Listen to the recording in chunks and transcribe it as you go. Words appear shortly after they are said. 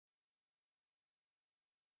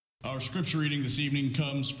Our scripture reading this evening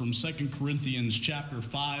comes from 2 Corinthians chapter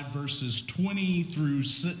 5, verses 20 through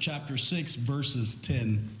chapter 6, verses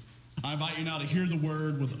 10. I invite you now to hear the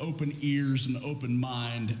word with open ears, an open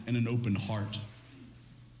mind, and an open heart.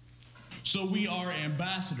 So we are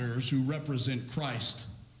ambassadors who represent Christ.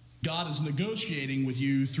 God is negotiating with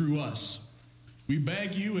you through us. We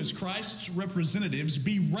beg you, as Christ's representatives,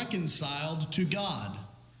 be reconciled to God.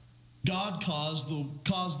 God caused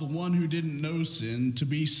the one who didn't know sin to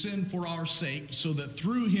be sin for our sake, so that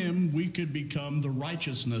through him we could become the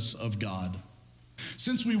righteousness of God.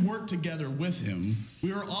 Since we work together with him,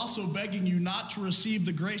 we are also begging you not to receive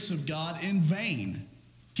the grace of God in vain.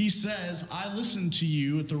 He says, I listened to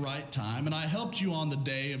you at the right time, and I helped you on the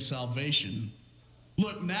day of salvation.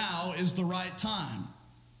 Look, now is the right time.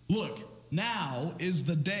 Look, now is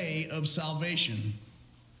the day of salvation.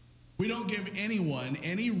 We don't give anyone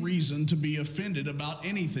any reason to be offended about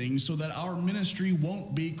anything so that our ministry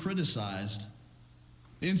won't be criticized.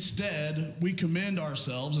 Instead, we commend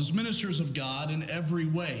ourselves as ministers of God in every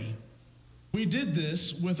way. We did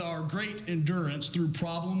this with our great endurance through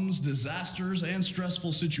problems, disasters, and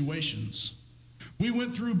stressful situations. We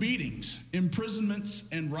went through beatings, imprisonments,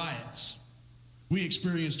 and riots. We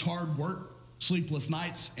experienced hard work, sleepless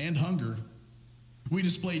nights, and hunger. We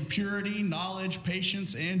displayed purity, knowledge,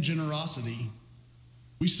 patience, and generosity.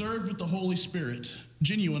 We served with the Holy Spirit,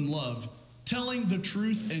 genuine love, telling the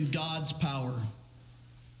truth in God's power.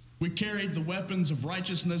 We carried the weapons of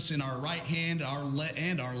righteousness in our right hand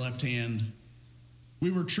and our left hand. We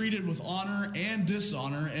were treated with honor and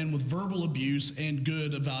dishonor and with verbal abuse and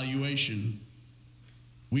good evaluation.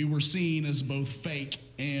 We were seen as both fake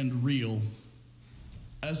and real,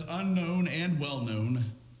 as unknown and well-known,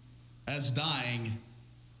 as dying,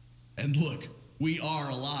 and look, we are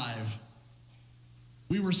alive.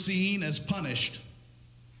 We were seen as punished,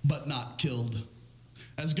 but not killed,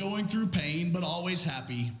 as going through pain, but always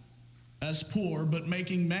happy, as poor, but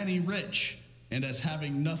making many rich, and as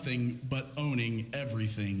having nothing, but owning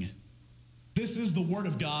everything. This is the word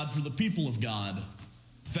of God for the people of God.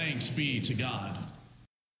 Thanks be to God.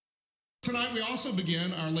 Tonight we also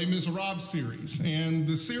begin our Les Miserables series, and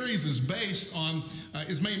the series is based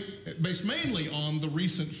mainly on the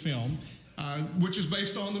recent film, which is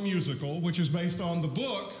based on the musical, which is based on the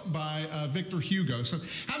book by Victor Hugo. So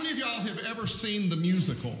how many of y'all have ever seen the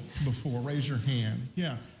musical before? Raise your hand.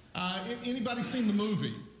 Yeah. Anybody seen the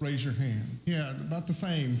movie? Raise your hand. Yeah, about the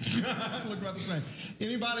same. Look about the same.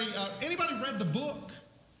 Anybody read the book?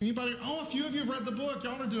 Anybody? Oh, a few of you have read the book.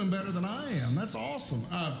 Y'all are doing better than I am. That's awesome.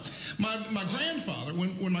 My grandfather,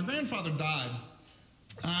 when my grandfather died,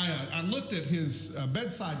 I looked at his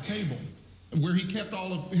bedside table where he kept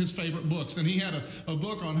all of his favorite books, and he had a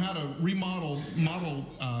book on how to remodel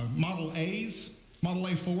Model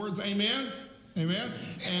A Fords. Amen. Amen.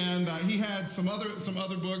 And he had some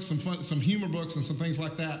other books, some humor books, and some things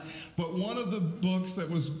like that. But one of the books that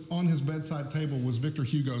was on his bedside table was Victor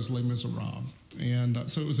Hugo's Les Miserables, and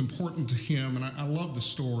so it was important to him. And I love the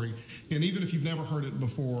story. And even if you've never heard it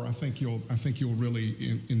before, I think you'll really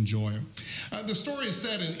enjoy it. The story is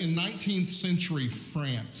set in 19th century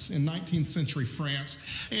France. In 19th century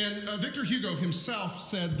France, and Victor Hugo himself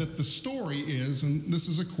said that the story is, and this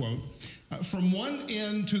is a quote, from one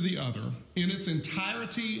end to the other, in its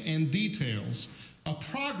entirety and details, a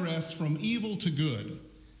progress from evil to good,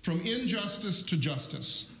 from injustice to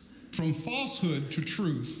justice, from falsehood to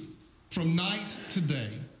truth, from night to day,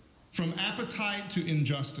 from appetite to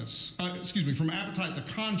injustice, from appetite to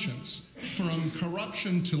conscience, from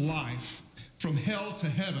corruption to life, from hell to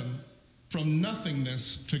heaven, from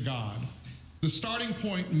nothingness to God. The starting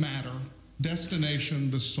point, matter,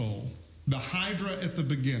 destination, the soul, the hydra at the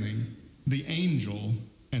beginning, the angel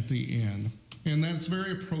at the end. And that's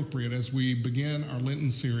very appropriate as we begin our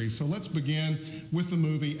Lenten series. So let's begin with the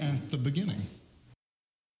movie at the beginning.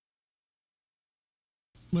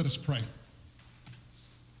 Let us pray.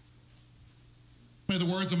 May the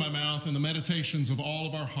words of my mouth and the meditations of all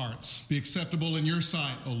of our hearts be acceptable in your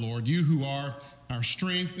sight, O Lord, you who are our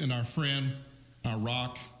strength and our friend, our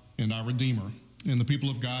rock and our redeemer. And the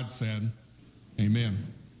people of God said, amen.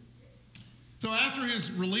 So after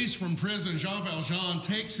his release from prison, Jean Valjean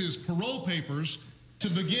takes his parole papers to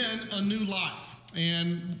begin a new life.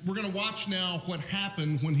 And we're going to watch now what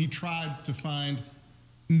happened when he tried to find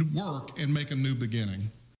work and make a new beginning.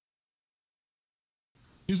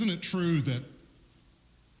 Isn't it true that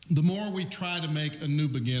the more we try to make a new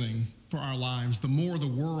beginning for our lives, the more the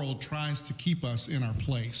world tries to keep us in our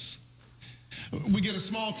place? We get a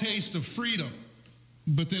small taste of freedom,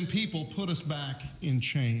 but then people put us back in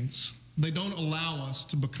chains. They don't allow us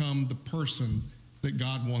to become the person that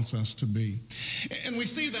God wants us to be. And we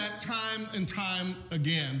see that time and time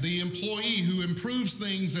again. The employee who improves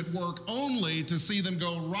things at work only to see them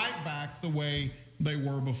go right back the way they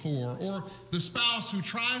were before. Or the spouse who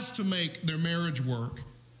tries to make their marriage work,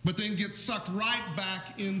 but then gets sucked right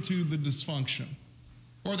back into the dysfunction.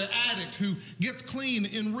 Or the addict who gets clean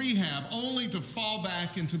in rehab only to fall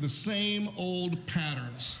back into the same old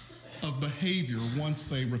patterns of behavior once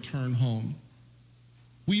they return home.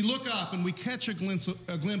 We look up and we catch a glimpse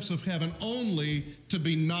of heaven only to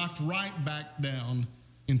be knocked right back down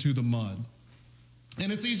into the mud.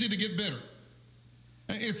 And it's easy to get bitter.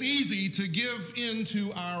 It's easy to give in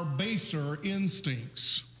to our baser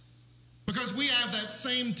instincts because we have that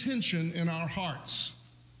same tension in our hearts.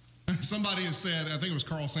 Somebody has said, I think it was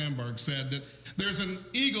Carl Sandburg said, that there's an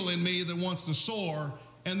eagle in me that wants to soar,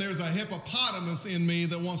 and there's a hippopotamus in me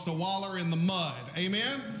that wants to waller in the mud.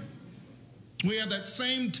 Amen? We have that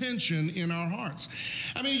same tension in our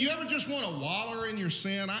hearts. I mean, you ever just want to waller in your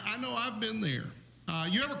sin? I know I've been there.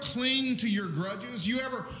 You ever cling to your grudges? You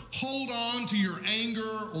ever hold on to your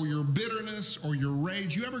anger or your bitterness or your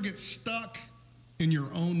rage? You ever get stuck in your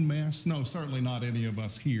own mess? No, certainly not any of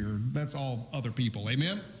us here. That's all other people.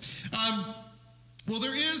 Amen? Well,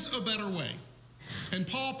 there is a better way. And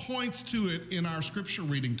Paul points to it in our scripture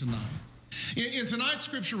reading tonight. In tonight's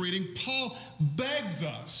scripture reading, Paul begs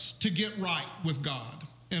us to get right with God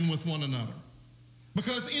and with one another.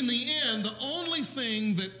 Because in the end, the only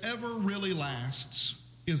thing that ever really lasts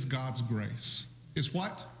is God's grace. Is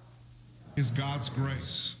what? Is God's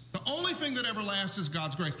grace. The only thing that ever lasts is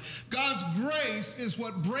God's grace. God's grace is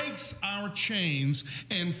what breaks our chains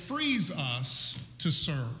and frees us to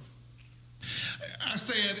serve. I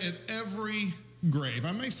say it at every grave.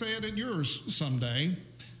 I may say it at yours someday.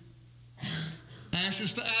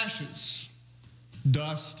 Ashes to ashes,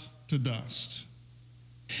 dust to dust.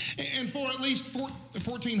 And for at least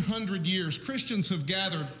 1,400 years, Christians have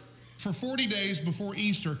gathered for 40 days before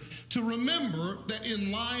Easter to remember that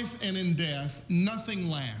in life and in death, nothing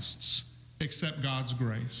lasts except God's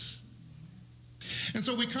grace. And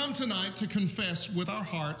so we come tonight to confess with our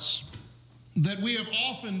hearts that we have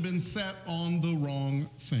often been set on the wrong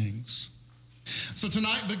things. So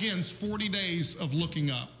tonight begins 40 days of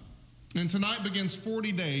looking up. And tonight begins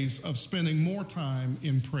 40 days of spending more time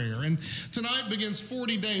in prayer. And tonight begins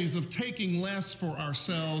 40 days of taking less for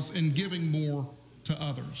ourselves and giving more to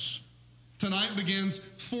others. Tonight begins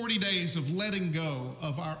 40 days of letting go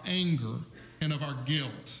of our anger and of our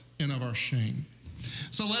guilt and of our shame.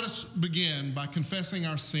 So let us begin by confessing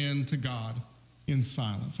our sin to God in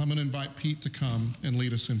silence. I'm going to invite Pete to come and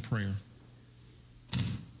lead us in prayer.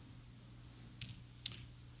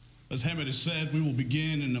 As Hammett has said, we will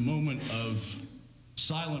begin in a moment of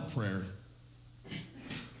silent prayer.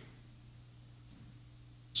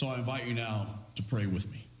 So I invite you now to pray with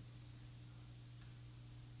me.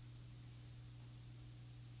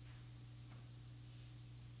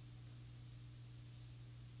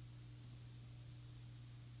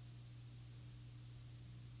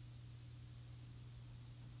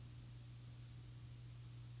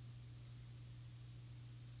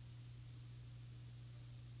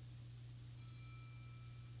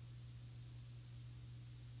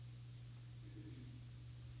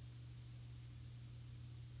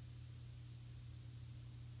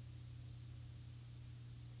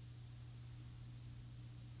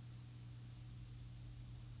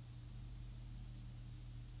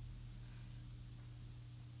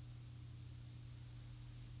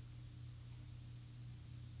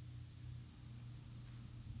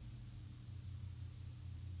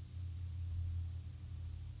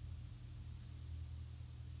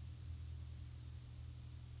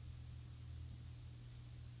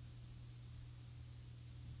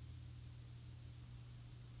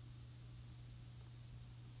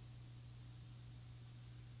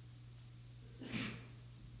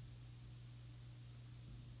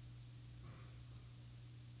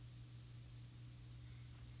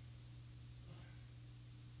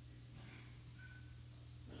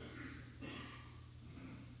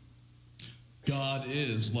 God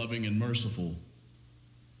is loving and merciful.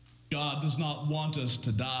 God does not want us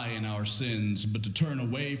to die in our sins, but to turn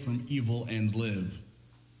away from evil and live.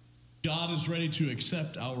 God is ready to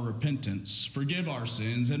accept our repentance, forgive our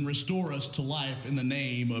sins, and restore us to life in the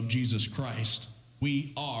name of Jesus Christ.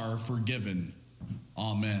 We are forgiven.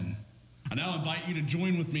 Amen. I now invite you to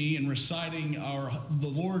join with me in reciting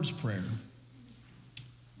the Lord's Prayer.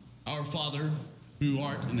 Our Father, who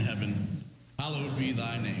art in heaven, hallowed be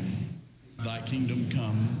thy name. Thy kingdom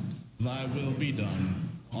come, thy will be done,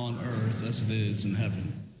 on earth as it is in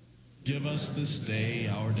heaven. Give us this day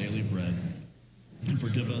our daily bread, and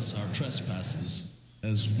forgive us our trespasses,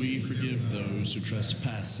 as we forgive those who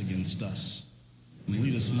trespass against us. And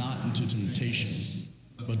lead us not into temptation,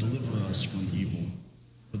 but deliver us from evil.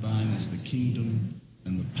 For thine is the kingdom,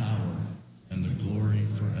 and the power, and the glory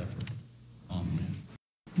forever. Amen.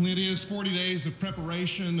 It is 40 days of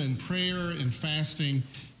preparation and prayer and fasting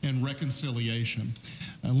and reconciliation.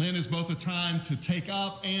 Lent is both a time to take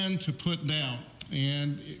up and to put down.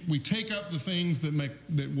 And we take up the things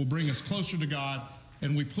that will bring us closer to God,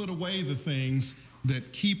 and we put away the things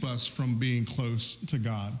that keep us from being close to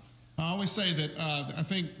God. I always say that I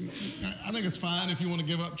think it's fine if you want to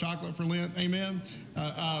give up chocolate for Lent. Amen.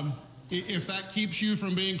 If that keeps you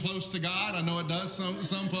from being close to God, I know it does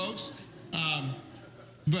some folks.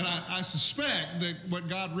 But I suspect that what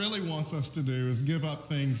God really wants us to do is give up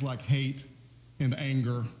things like hate and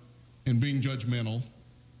anger and being judgmental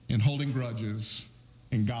and holding grudges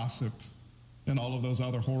and gossip and all of those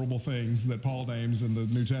other horrible things that Paul names in the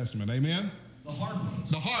New Testament. Amen? The hard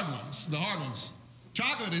ones. The hard ones. The hard ones.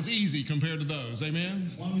 Chocolate is easy compared to those. Amen?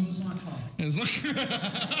 As long as it's not coffee.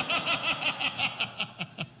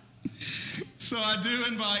 So I do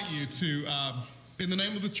invite you to, in the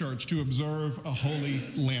name of the church, to observe a holy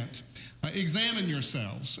Lent. Examine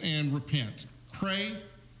yourselves and repent. Pray,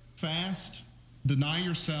 fast, deny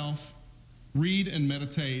yourself, read and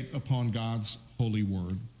meditate upon God's holy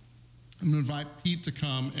word. I'm going to invite Pete to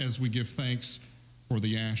come as we give thanks for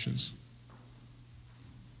the ashes.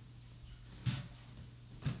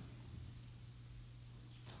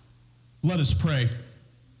 Let us pray.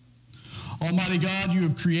 Almighty God, you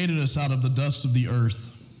have created us out of the dust of the earth.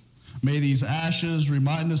 May these ashes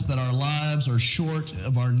remind us that our lives are short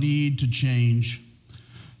of our need to change.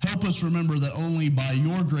 Help us remember that only by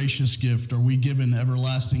your gracious gift are we given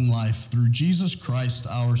everlasting life through Jesus Christ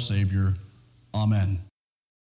our Savior. Amen.